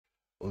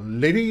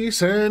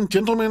Ladies and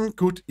gentlemen,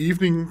 good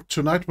evening.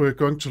 Tonight we're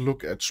going to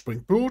look at Spring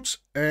Boot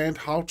and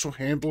how to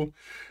handle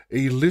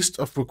a list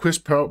of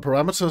request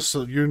parameters.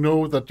 So you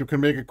know that you can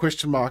make a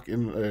question mark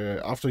in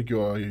after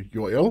your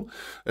URL,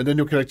 and then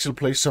you can actually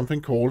place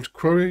something called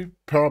query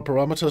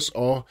parameters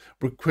or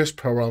request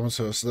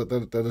parameters.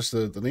 That is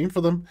the name for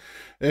them.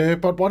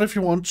 But what if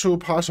you want to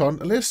pass on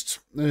a list?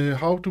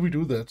 How do we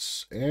do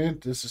that?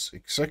 And this is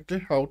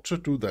exactly how to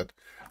do that.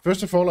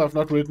 First of all, I've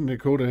not written the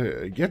code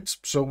yet,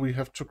 so we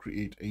have to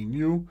create a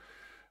new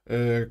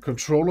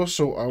controller.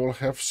 So I will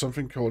have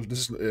something called,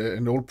 this is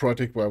an old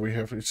project where we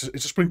have, it's a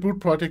Spring Boot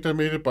project. I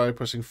made it by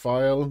pressing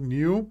File,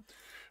 New,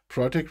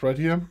 Project right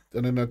here.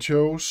 And then I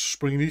chose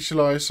Spring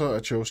Initializer, I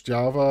chose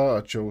Java,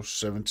 I chose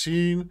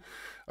 17,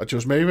 I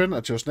chose Maven, I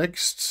chose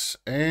Next,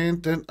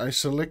 and then I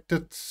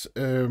selected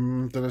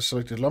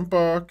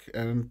Lombok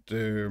and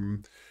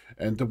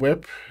the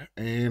web,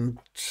 and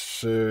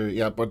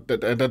yeah, but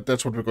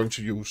that's what we're going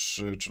to use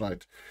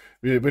tonight.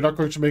 We're not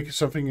going to make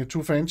something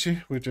too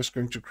fancy. We're just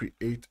going to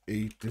create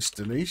a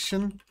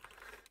destination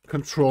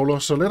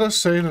controller. So let us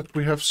say that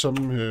we have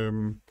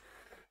some,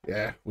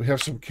 we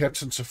have some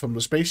captains from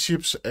the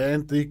spaceships,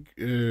 and they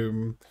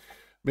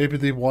maybe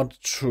they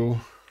want to.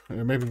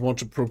 Maybe we want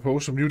to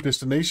propose some new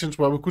destinations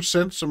where we could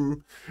send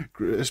some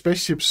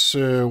spaceships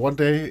one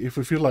day if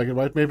we feel like it,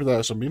 right? Maybe there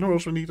are some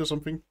minerals we need or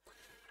something.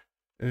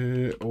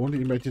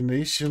 Only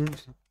imagination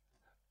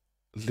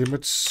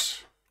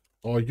limits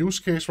our use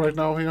case right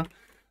now here.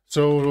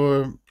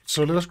 So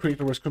let us create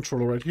a REST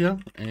controller right here,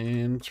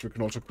 and we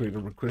can also create a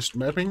request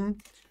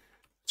mapping.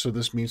 So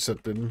this means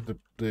that then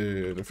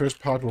the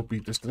first part will be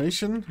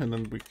destination, and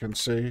then we can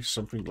say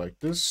something like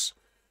this.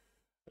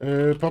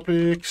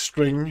 Public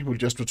string will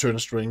just return a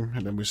string,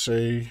 and then we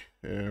say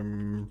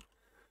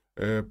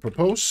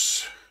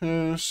propose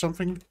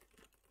something,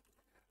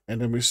 and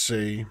then we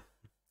say.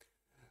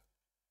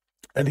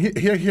 And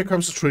here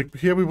comes the trick.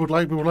 Here we would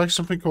like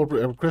something called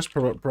a request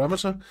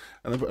parameter,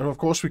 and of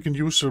course we can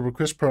use a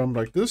request param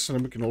like this, and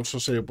then we can also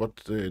say what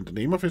the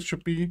name of it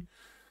should be.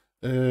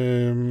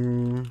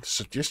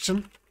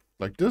 Suggestion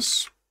like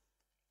this,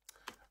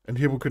 and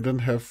here we could then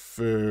have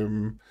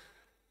an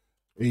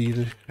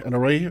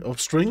array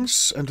of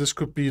strings, and this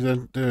could be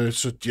then the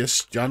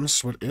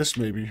suggestions with S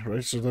maybe,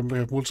 right? So then we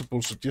have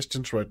multiple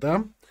suggestions right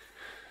there,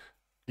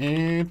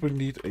 and we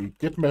need a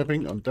get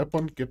mapping on that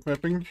one. Get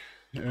mapping.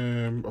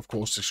 Of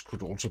course, this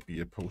could also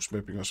be a post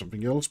mapping or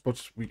something else,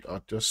 but we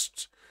are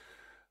just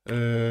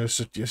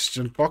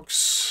suggestion box.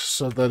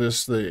 So that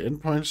is the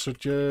endpoint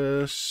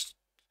suggest.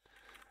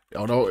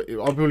 Oh no,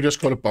 I will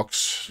just call it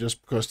box, just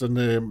because then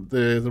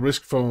the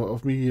risk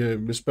of me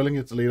misspelling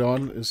it later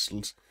on is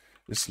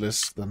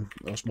less than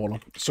or smaller.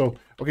 So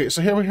okay,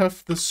 so here we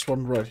have this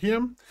one right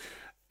here,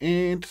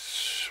 and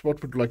what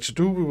we'd like to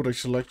do, we would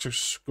actually like to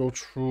go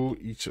through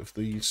each of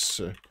these.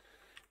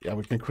 Yeah,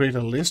 we can create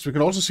a list. We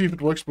can also see if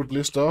it works with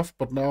list off,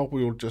 but now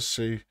we will just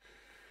say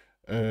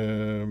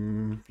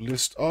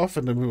list off,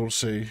 and then we will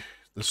say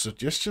the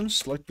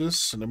suggestions like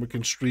this, and then we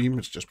can stream.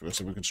 It's just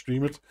because we can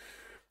stream it,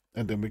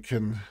 and then we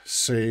can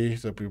say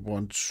that we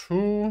want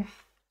to.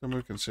 Then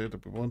we can say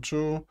that we want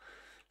to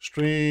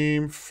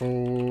stream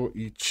for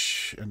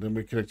each, and then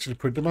we can actually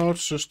print them out.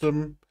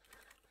 System,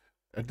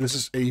 and this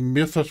is a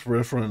method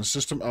reference.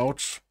 System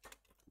out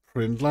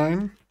print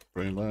line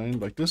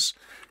like this.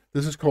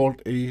 This is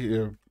called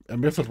a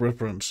method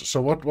reference.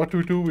 So what do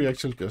we do? We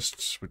actually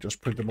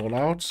just print them all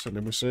out, and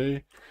then we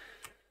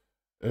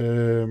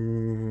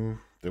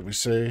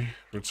say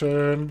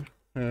return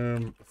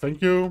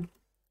thank you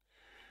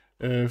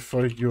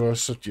for your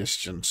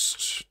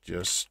suggestions,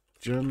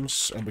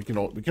 and we can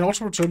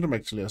also return them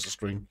actually as a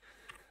string.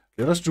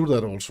 Let us do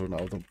that also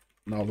now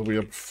that we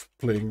are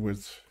playing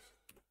with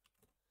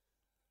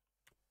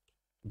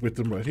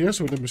them right here.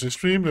 So then we say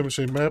stream, then we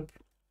say map,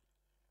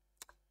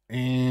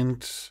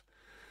 and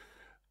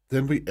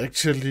then we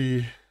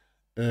actually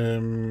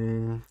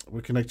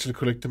we can actually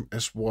collect them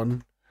as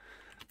one.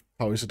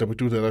 How is it that we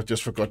do that? I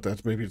just forgot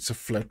that. Maybe it's a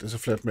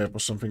flat map or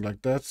something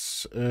like that.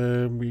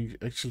 We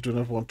actually do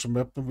not want to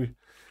map them. We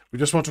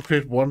just want to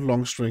create one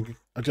long string.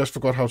 I just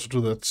forgot how to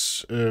do that.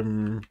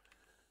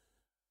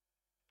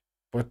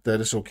 But that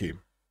is okay.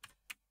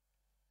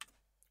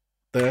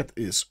 That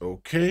is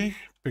okay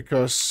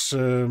because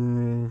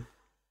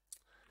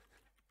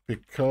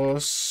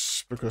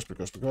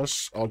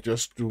I'll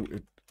just do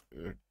it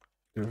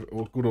the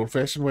good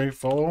old-fashioned way.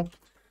 For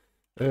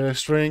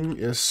string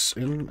is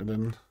in, and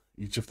then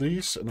each of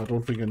these, and I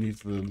don't think I need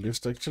the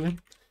list actually.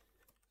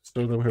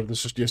 So then we have the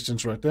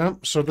suggestions right there.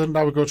 So then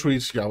now we go to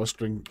each Java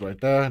string right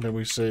there, and then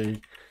we say,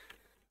 and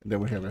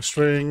then we have a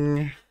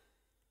string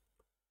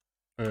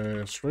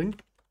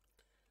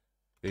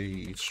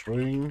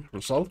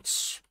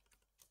results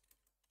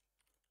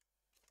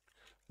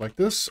like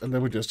this, and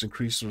then we just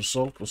increase the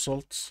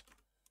results.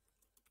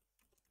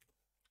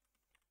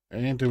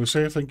 And they will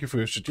say, thank you for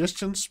your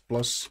suggestions,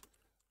 plus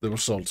the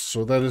results.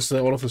 So that is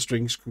all of the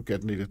strings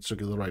concatenated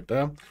together right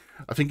there.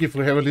 I think if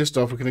we have a list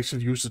of, we can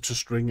actually use it to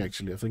string,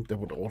 actually. I think that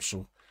would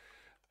also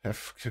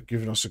have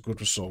given us a good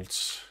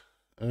result.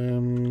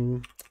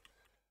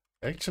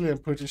 Actually, I'm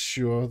pretty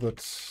sure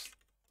that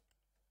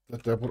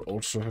would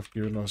also have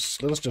given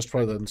us. Let us just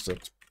try that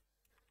instead.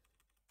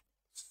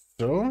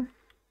 So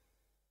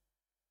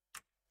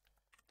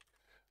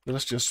let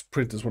us just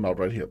print this one out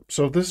right here.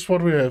 So this is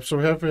what we have. So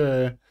we have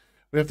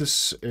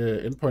this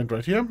endpoint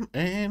right here,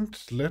 and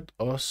let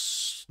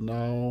us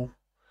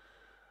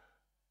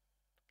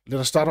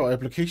start our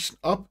application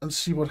up and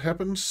see what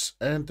happens,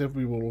 and then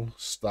we will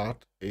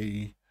start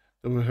then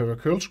we'll have a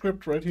curl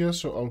script right here.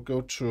 So I'll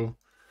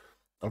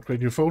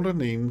create a new folder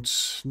named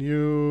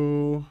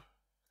new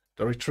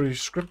directory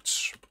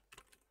scripts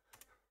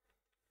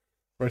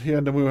right here,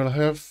 and then we will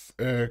have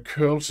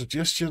curl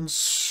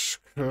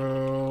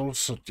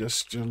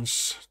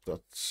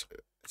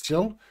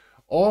suggestions.shell,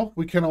 or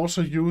we can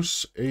also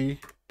use a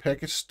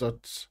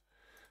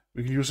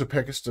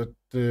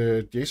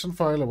package.json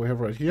file that we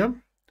have right here.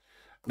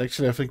 And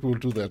actually, I think we'll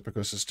do that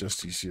because it's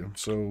just easier.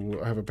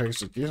 So I have a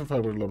package.json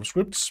file with a lot of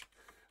scripts.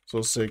 So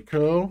I'll say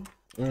curl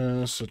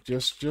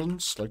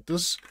suggestions like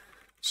this.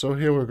 So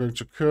here we're going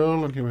to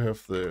curl, and here we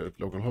have the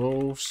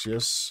localhost,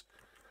 yes,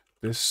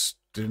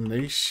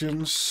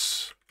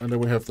 destinations, and then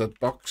we have that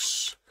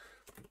box.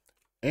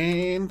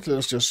 And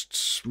let's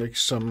just make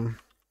some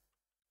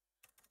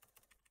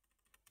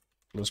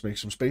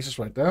spaces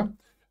right there.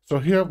 So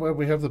here where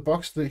we have the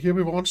box, here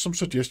we want some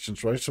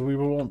suggestions, right? So we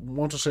will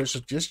want to say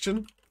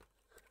suggestion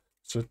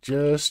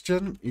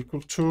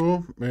equal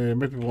to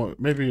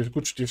maybe a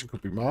good suggestion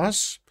could be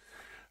Mars.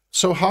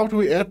 So how do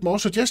we add more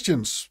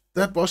suggestions?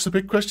 That was the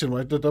big question,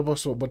 right? That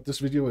was what this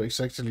video is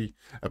actually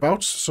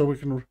about. So we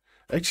can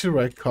actually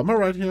write comma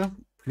right here,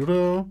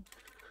 Pluto,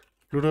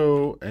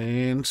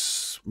 and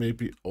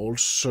maybe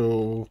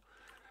also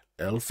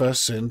Alpha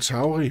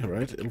Centauri,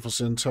 right? Alpha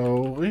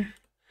Centauri.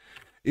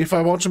 If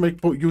I want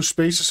to use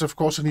spaces, of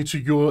course, I need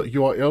to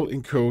URL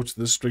encode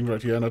this string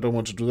right here, and I don't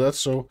want to do that,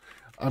 so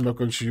I'm not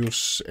going to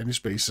use any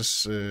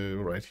spaces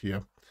right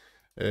here.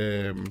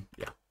 Yeah.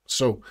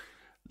 So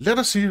let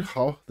us see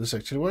how this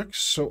actually works.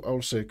 So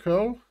I'll say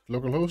curl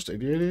localhost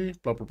 8080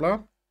 blah blah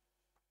blah,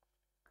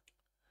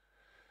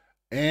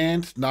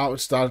 and now it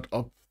started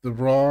up the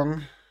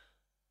wrong.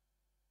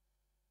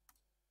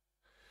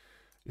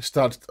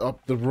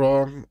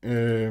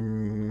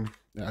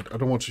 I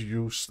don't want to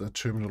use that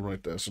terminal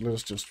right there, so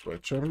let's just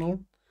write terminal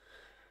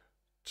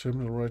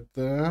right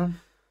there,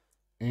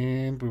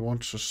 and we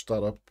want to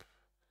start up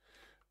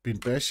bin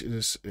bash. It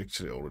is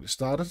actually already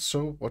started.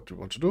 So what do we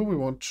want to do? We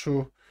want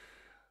to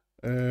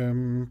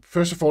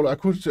first of all, I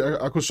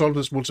could solve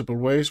this multiple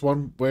ways.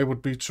 One way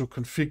would be to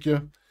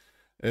configure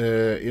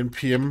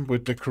npm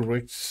with the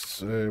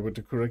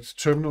correct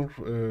terminal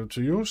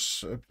to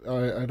use.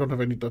 I don't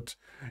have any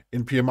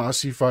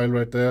 .npm-rc file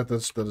right there.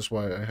 That is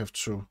why I have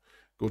to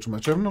go to my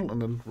terminal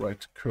and then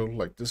write curl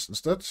like this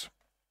instead.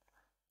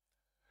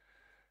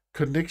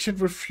 Connection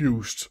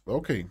refused.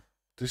 Okay,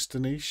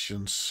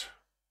 destinations.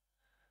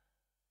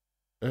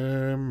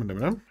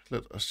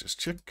 Let us just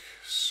check.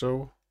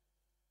 So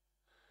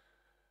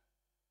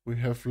we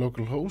have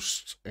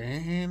localhost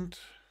and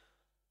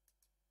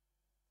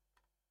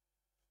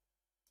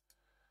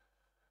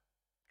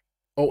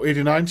oh,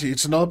 8090.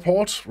 It's another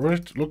port,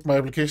 right? Look, my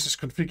application is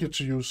configured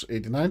to use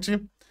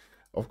 8090.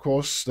 Of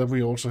course, then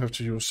we also have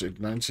to use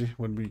 8090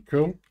 when we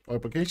curl our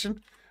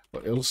application,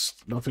 or else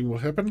nothing will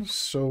happen.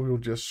 So we will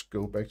just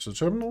go back to the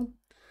terminal,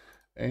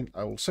 and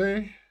I will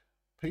say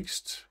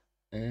paste,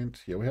 and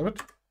here we have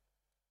it.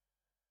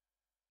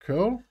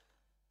 Curl.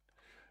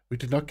 We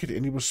did not get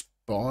any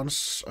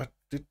response. I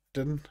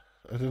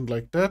didn't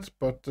like that,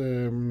 but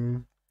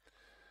maybe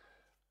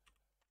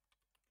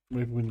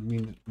we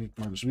need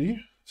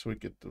 -v, so we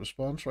get the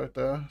response right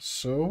there.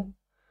 So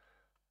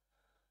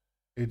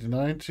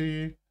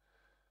 8090,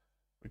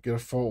 we get a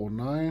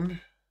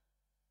 409,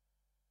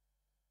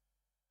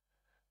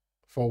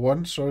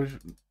 41, sorry,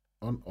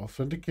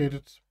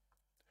 unauthenticated.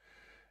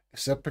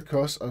 Is that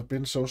because I've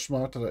been so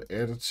smart that I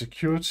added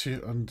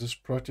security on this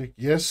project?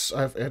 Yes,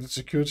 I've added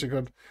security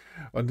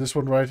on this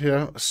one right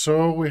here.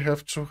 So we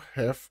have to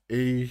have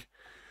we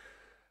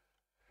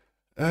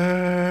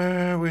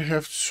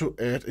have to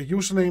add a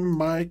username,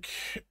 Mike,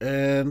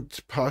 and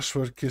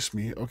password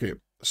Kissme. Okay,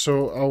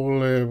 so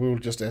we will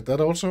just add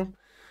that also.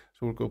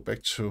 So we'll go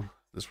back to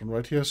this one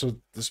right here. So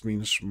this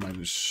means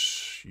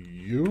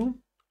 -u,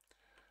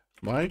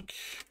 Mike,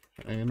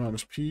 and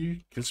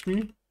 -p,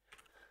 Kissme.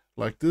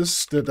 Like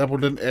this, that will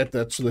then add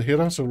that to the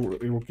header, so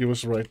it will give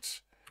us the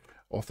right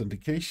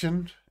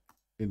authentication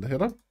in the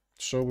header.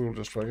 So we will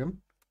just try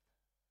again.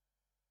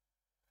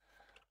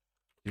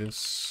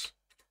 Yes,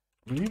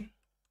 me.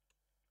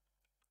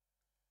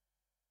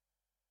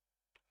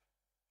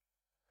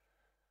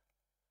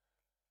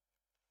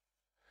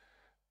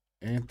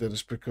 And that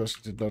is because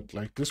it did not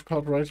like this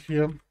part right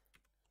here.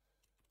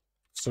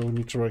 So we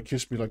need to write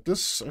Kissme like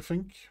this, I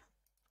think.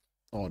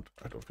 Oh,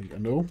 I don't think I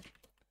know.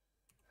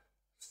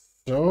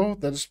 So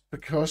that is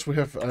because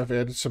I've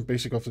added some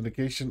basic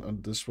authentication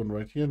on this one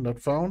right here, not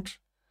found.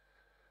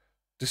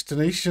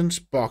 Destinations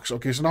box.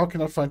 Okay, so now I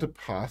cannot find the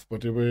path,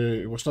 but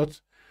it was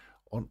not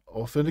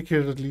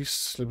unauthenticated at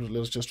least.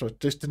 Let's just try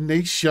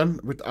destination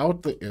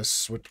without the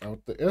S,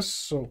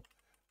 So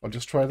I'll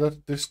just try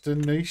that,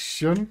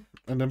 destination,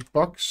 and then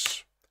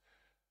box.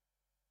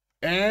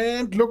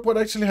 And look what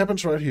actually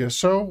happens right here.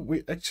 So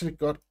we actually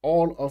got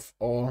all of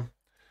our,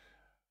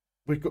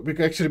 we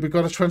got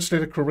to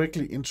translate it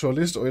correctly into a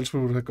list, or else we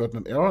would have gotten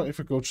an error. If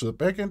we go to the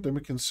backend, then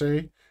we can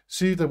see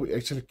that we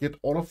actually get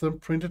all of them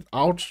printed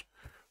out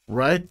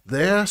right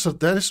there. So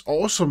that is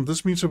awesome.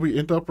 This means that we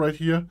end up right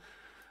here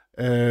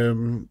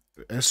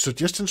as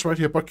suggestions right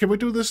here. But can we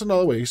do this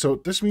another way? So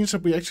this means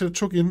that we actually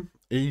took in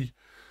a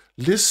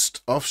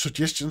list of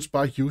suggestions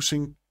by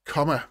using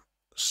comma.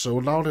 So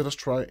now let us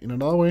try in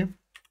another way.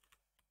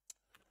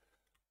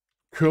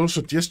 Curl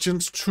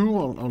suggestions 2,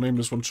 I'll name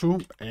this one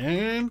 2,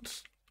 and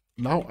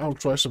now I'll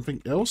try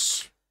something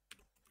else.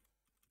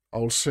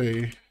 I'll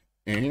say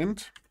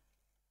and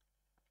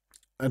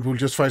we'll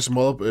just find some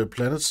other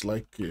planets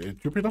like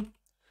Jupiter,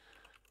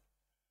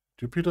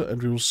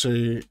 and we will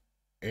say,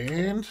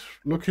 and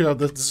look here,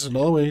 this is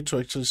another way to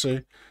actually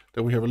say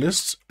that we have a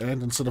list,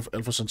 and instead of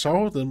Alpha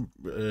Centauri,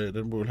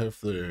 then we'll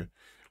have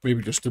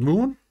maybe just the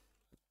moon,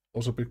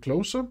 also a bit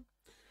closer.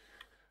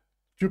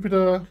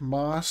 Jupiter,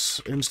 Mars.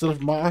 Instead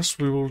of Mars,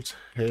 we will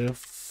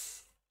have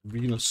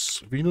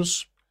Venus.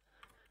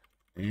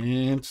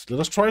 And let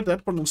us try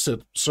that one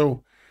instead.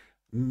 So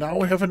now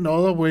we have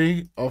another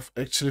way of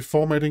actually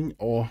formatting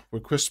our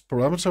request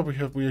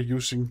parameter. We are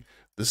using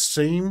the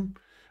same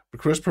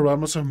request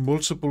parameter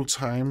multiple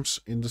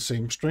times in the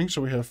same string.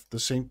 So we have the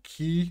same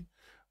key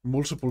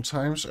multiple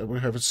times, and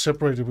we have it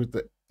separated with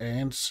the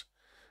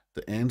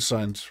and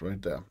signs right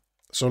there.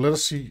 So let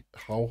us see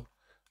how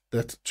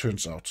that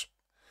turns out.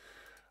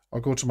 I'll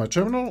go to my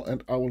terminal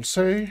and I will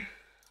say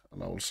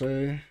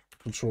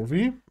Control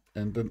V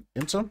and then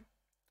enter.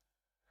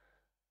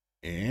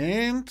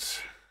 And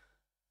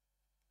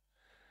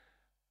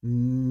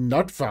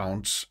not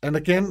found. And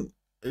again,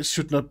 it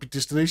should not be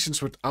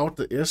destinations without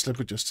the S. Let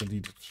me just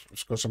delete it.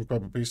 It's got some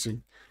copy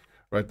pasting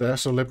right there.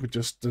 So let me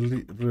just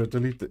delete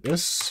the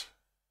S.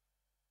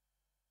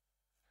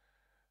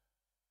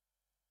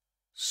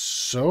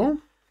 So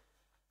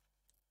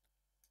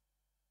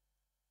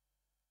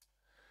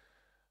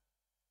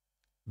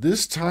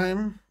this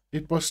time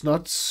it was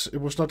not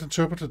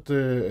interpreted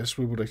as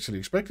we would actually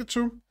expect it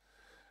to.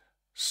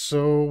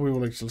 So we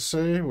will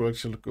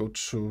actually go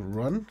to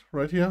run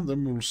right here.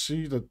 Then we will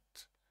see that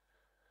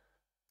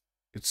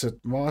it said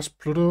Mars,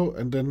 Pluto,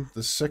 and then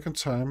the second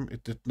time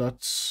it did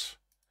not.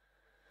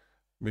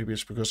 Maybe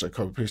it's because I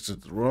copy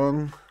pasted it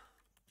wrong.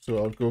 So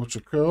I'll go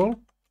to curl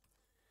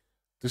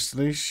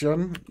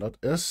destination, not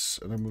S,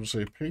 and then we'll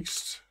say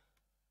paste,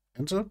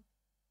 enter.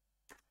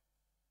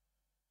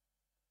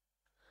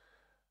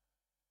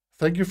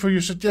 Thank you for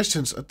your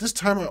suggestions. At this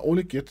time, I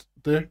only get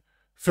the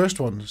first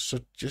one,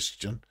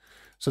 suggestion.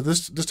 So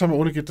this time I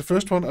only get the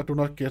first one. I do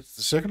not get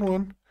the second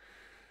one.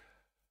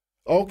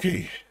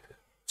 Okay.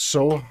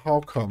 So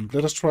how come?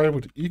 Let us try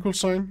with equal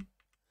sign.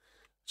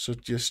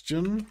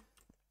 Suggestion.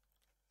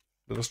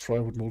 Let us try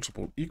with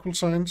multiple equal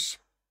signs.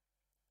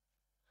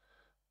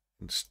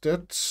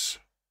 Instead,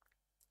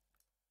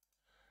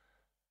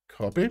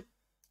 copy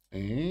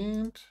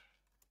and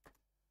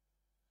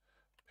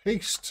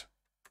paste.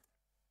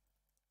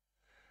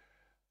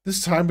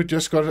 This time we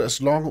just got it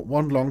as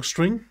one long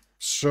string,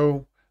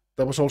 so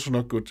that was also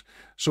not good.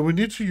 So we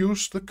need to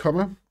use the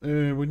comma.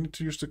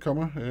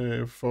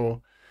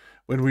 For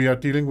when we are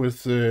dealing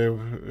with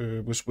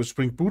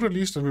Spring Boot at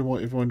least, and we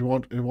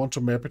want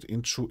to map it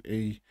into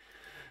a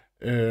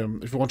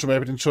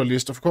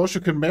list. Of course,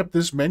 you can map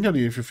this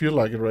manually if you feel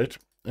like it, right?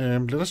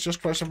 Let us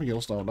just try something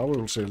else now. Now we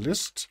will say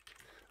list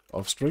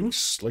of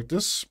strings like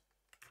this.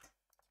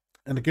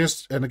 And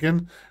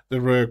again,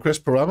 the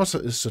request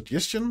parameter is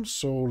suggestion.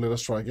 So let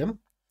us try again.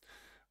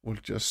 We'll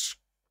just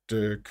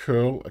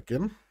curl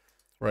again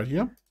right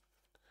here.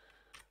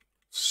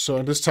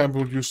 So this time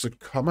we'll use the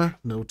comma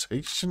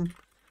notation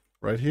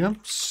right here.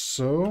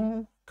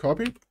 So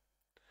copy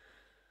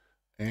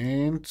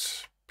and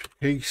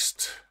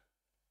paste.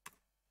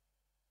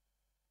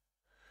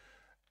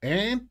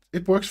 And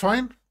it works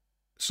fine.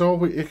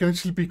 So it can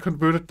actually be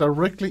converted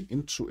directly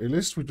into a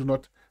list. We do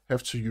not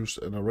have to use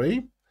an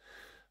array.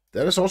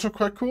 That is also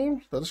quite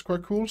cool.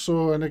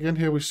 So, and again,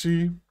 here we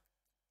see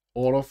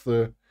all of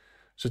the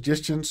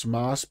suggestions: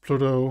 Mars,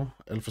 Pluto,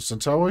 Alpha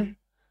Centauri.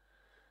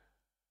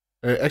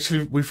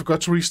 Actually, we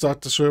forgot to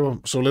restart the server.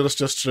 So let us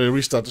just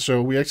restart the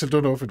server. We actually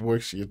don't know if it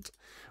works yet.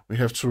 We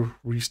have to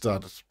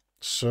restart it.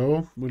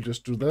 So we'll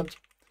just do that.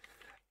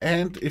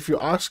 And if you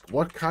ask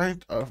what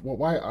kind of,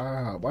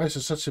 why is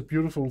it such a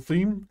beautiful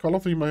color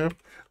theme I have?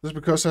 That's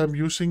because I'm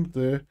using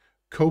the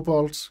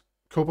Cobalt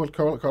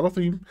color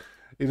theme.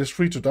 It is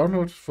free to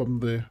download from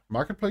the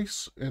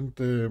marketplace, and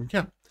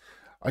yeah,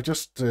 I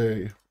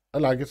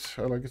like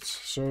it.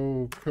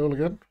 So curl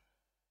again,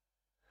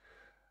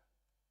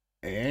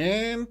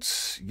 and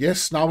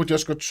yes, now we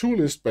just got two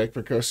lists back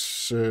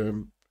because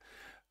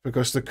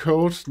the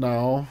code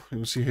now, you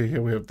can see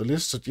here we have the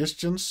list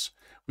suggestions.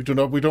 We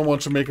don't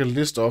want to make a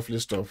list of.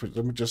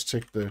 Let me just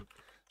take the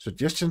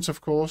suggestions,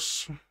 of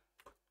course.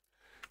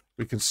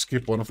 We can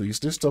skip one of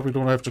these lists up. We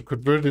don't have to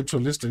convert it into a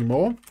list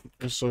anymore.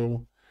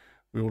 So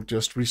we will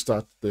just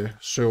restart the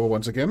server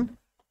once again.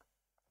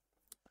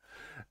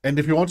 And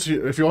if you want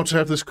to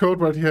have this code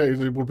right here,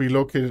 it will be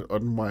located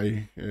on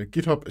my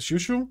GitHub as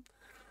usual.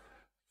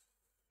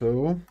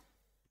 So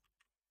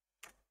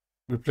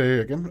we play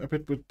again a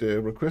bit with the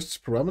requests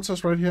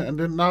parameters right here, and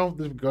then now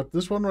we've got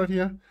this one right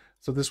here.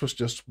 So this was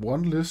just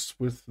one list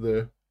with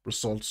the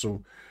results.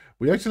 So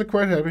we're actually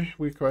quite happy.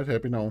 We're quite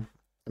happy now.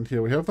 And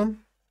here we have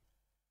them.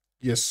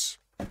 Yes,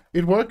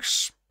 it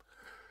works.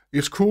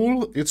 It's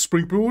cool. It's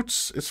Spring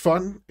Boot. It's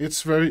fun.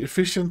 It's very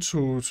efficient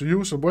to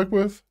use and work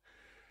with.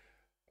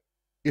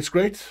 It's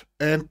great,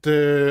 and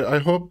I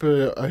hope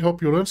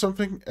you learned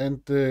something.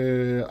 And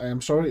I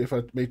am sorry if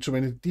I made too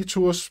many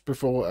detours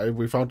before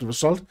we found the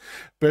result.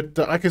 But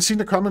I can see in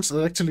the comments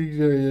that actually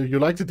you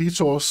like the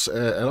detours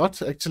a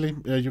lot. Actually,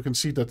 you can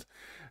see that.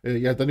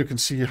 Yeah, then you can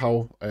see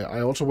how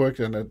I also work,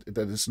 and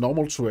that it's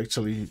normal to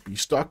actually be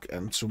stuck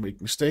and to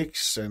make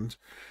mistakes and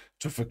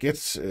to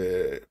forget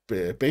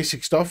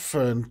basic stuff.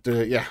 And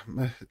yeah,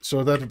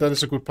 so that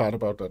is a good part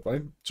about that,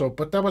 right? So,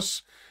 but that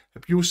was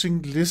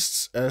using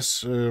lists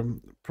as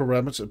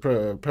request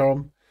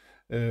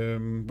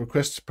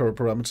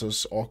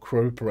parameters or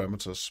query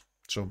parameters.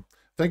 So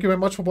thank you very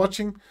much for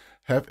watching.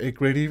 Have a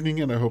great evening,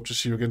 and I hope to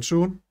see you again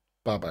soon.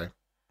 Bye bye.